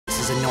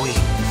annoying.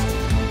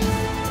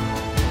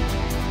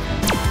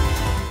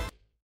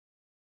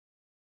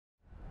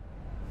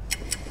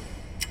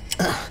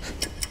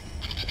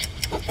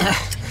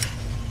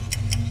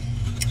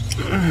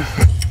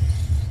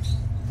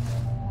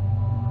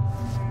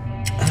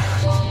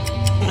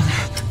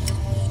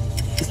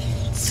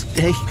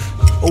 Stay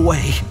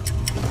away.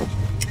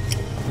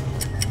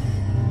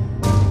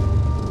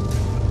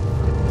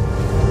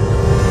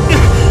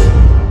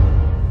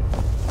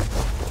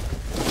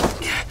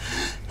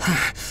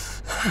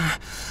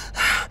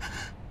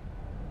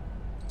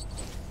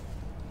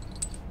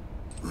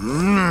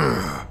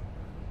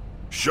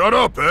 Shut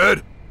up,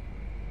 Ed!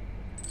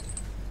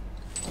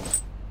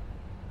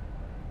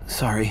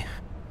 Sorry.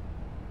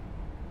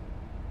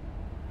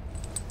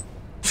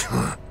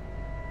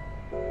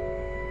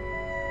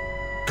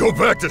 Go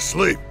back to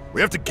sleep.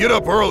 We have to get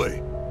up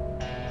early.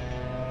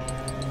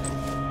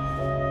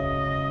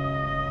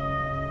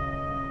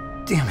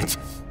 Damn it.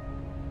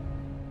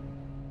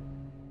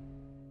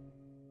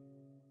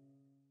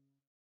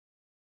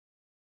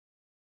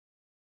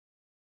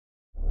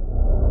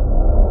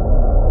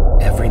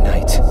 Every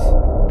night.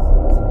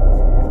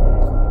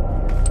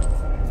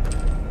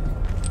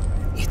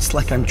 It's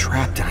like I'm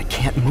trapped and I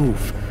can't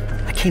move.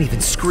 I can't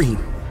even scream.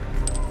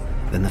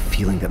 Then the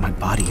feeling that my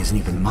body isn't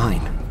even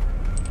mine.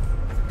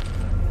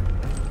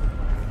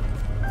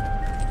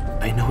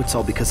 I know it's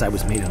all because I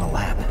was made in a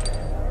lab.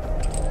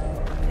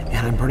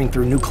 And I'm burning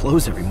through new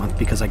clothes every month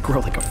because I grow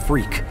like a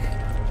freak.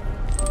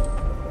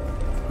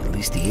 At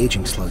least the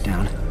aging slowed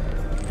down.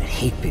 I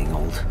hate being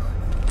old.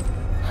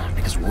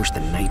 Because worse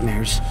than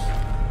nightmares,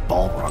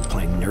 Balrog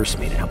playing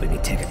nursemaid and helping me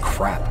take a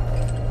crap.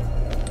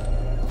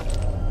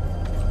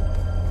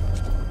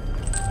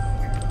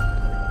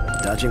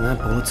 Dodging that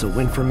bullet's a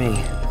win for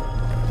me.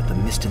 But the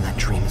mist in that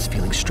dream is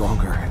feeling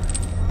stronger.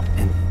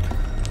 And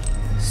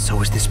so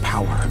is this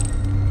power.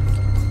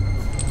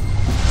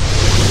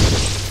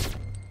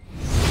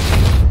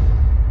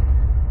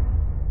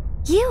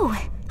 You!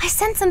 I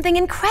sense something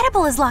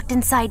incredible is locked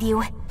inside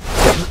you.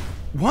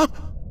 What?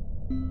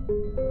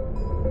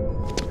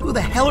 Who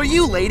the hell are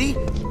you, lady?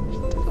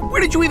 Where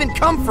did you even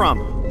come from?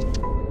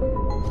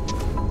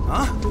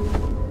 Huh?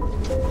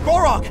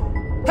 Balrog!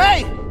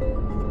 Hey!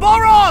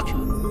 Balrog!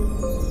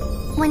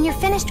 When you're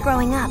finished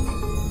growing up,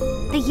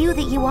 the you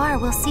that you are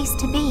will cease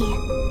to be.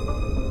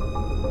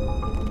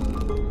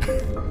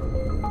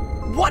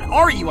 What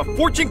are you, a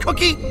fortune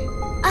cookie?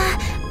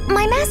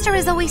 My master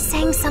is always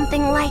saying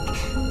something like,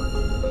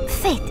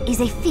 fate is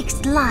a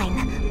fixed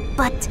line,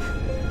 but...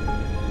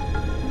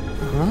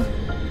 Huh?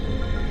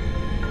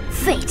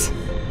 Fate.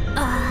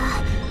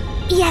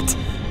 Yet...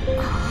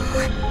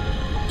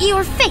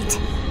 your fate.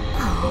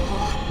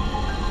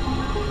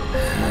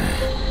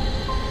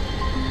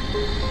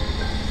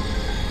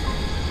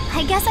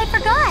 I guess I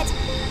forgot.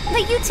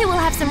 But you two will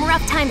have some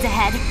rough times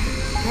ahead.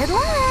 Good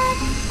luck.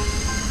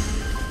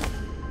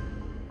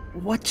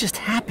 What just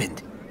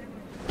happened?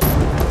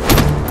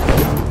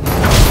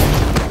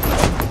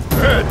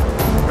 Ed!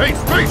 Hey,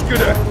 Space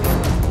Cadet!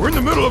 We're in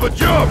the middle of a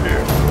job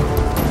here!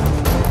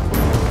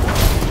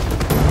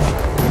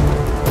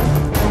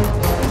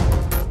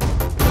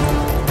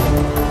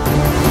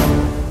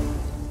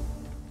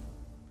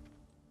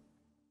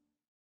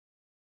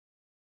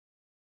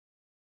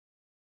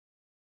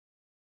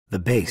 The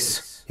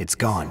base. It's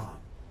gone.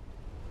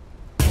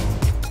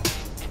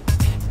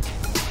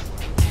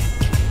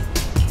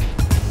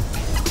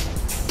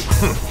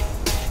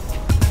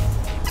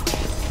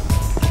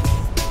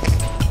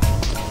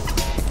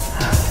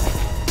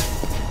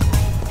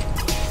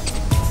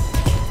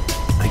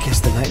 I guess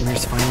the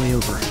nightmare's finally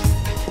over.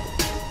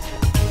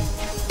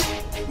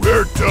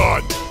 We're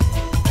done!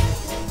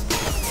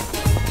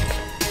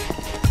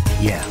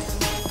 Yeah,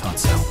 thought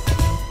so.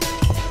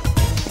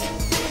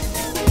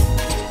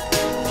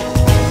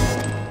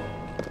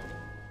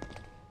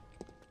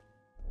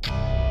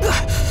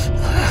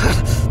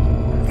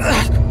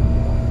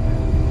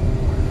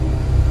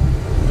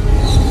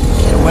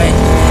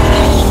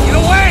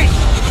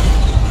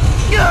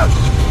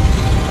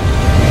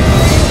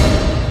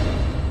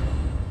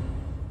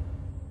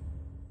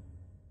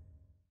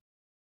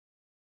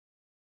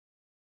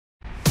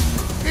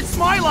 It's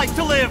my life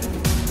to live!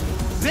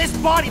 This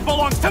body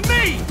belongs to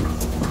me!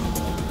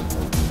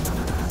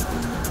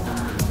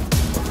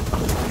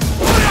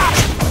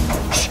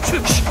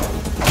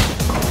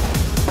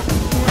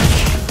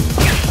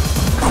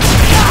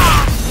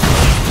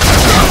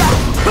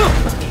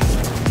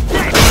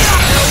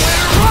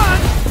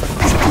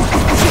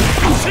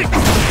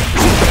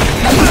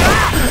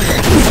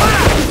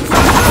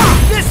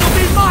 This'll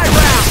be my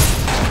round!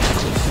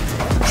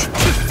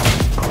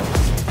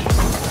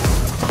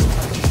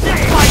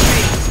 Fight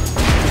me!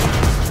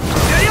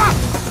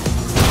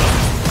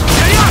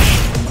 Yeah!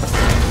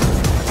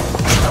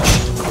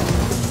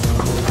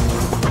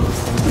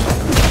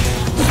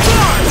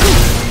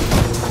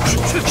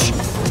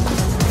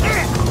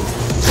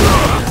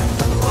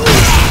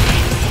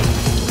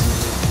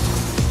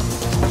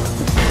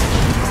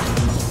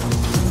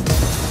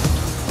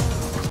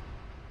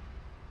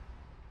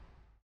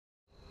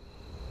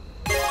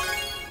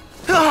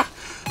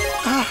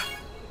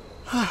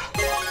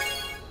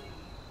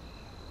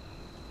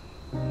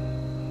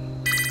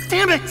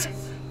 unit!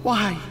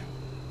 Why?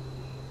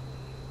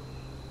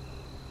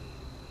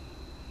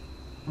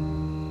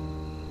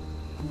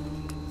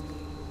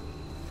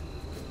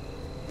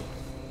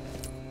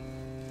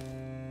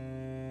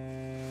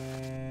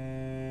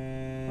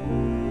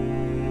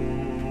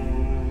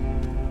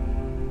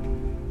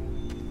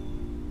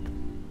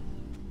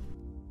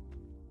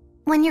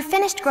 When you're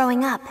finished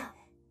growing up,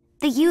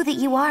 the you that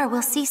you are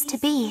will cease to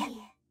be.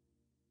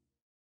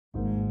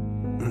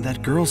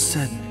 That girl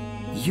said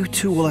you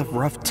two will have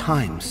rough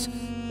times.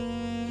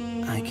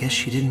 I guess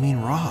she didn't mean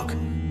Rog.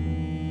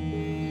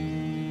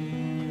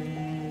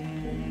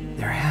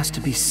 There has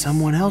to be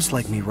someone else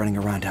like me running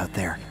around out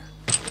there.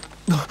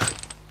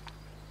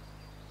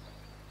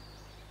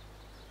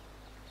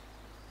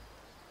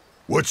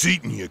 What's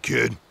eating you,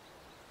 kid?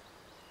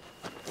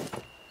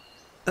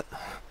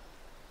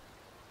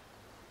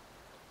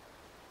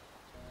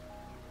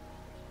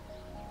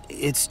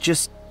 It's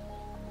just...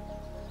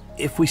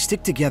 if we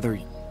stick together,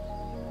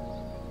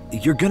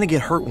 you're gonna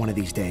get hurt one of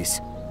these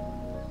days.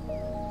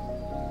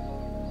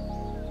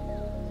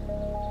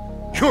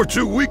 You're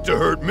too weak to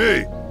hurt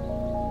me.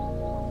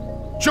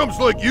 Chumps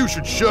like you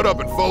should shut up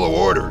and follow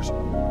orders.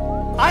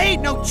 I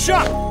ain't no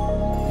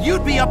chump!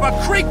 You'd be up a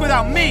creek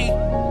without me!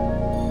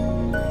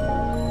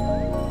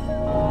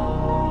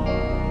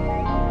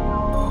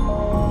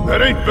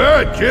 That ain't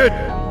bad, kid.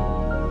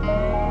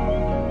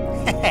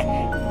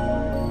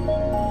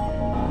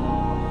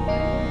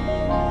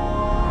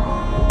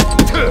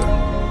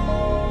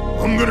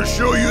 I'm gonna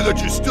show you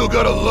that you still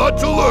got a lot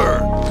to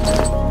learn.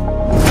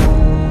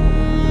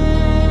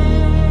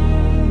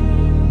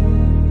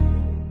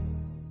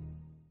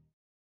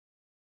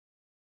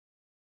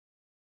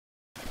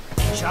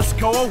 Just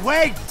go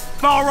away,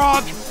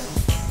 Balrog!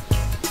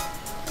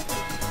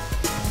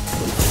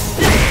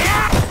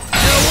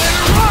 Nowhere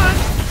to run!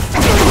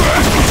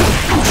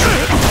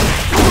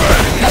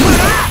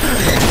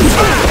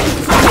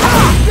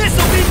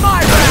 This'll be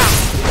my round!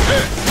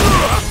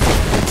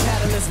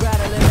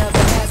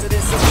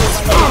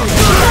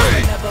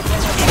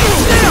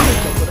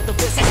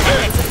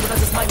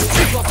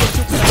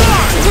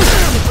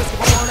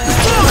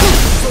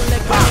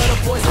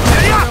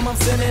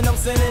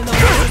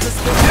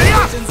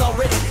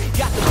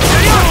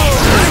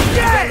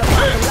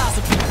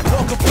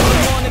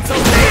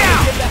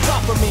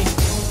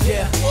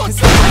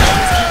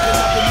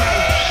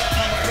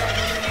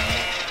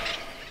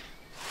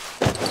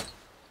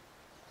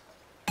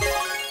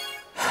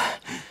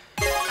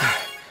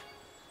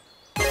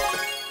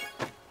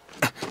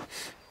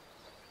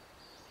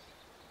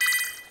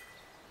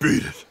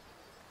 Beat it.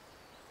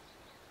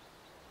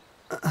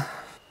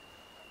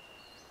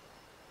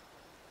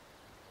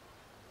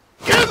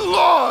 Get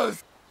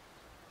lost!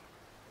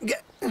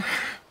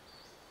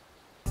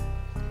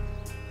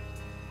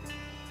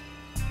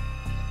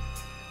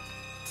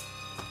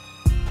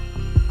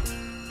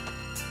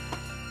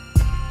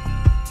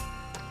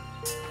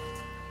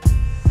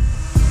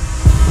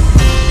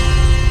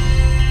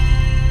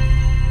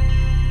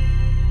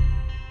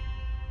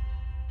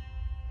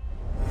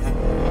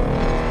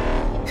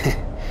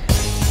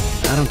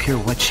 I don't care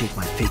what shape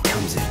my fate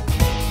comes in,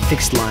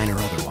 fixed line or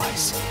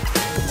otherwise.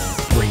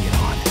 Bring it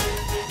on.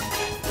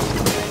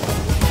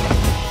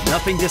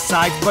 Nothing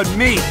decides but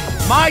me!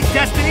 My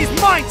destiny's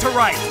mine to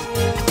write!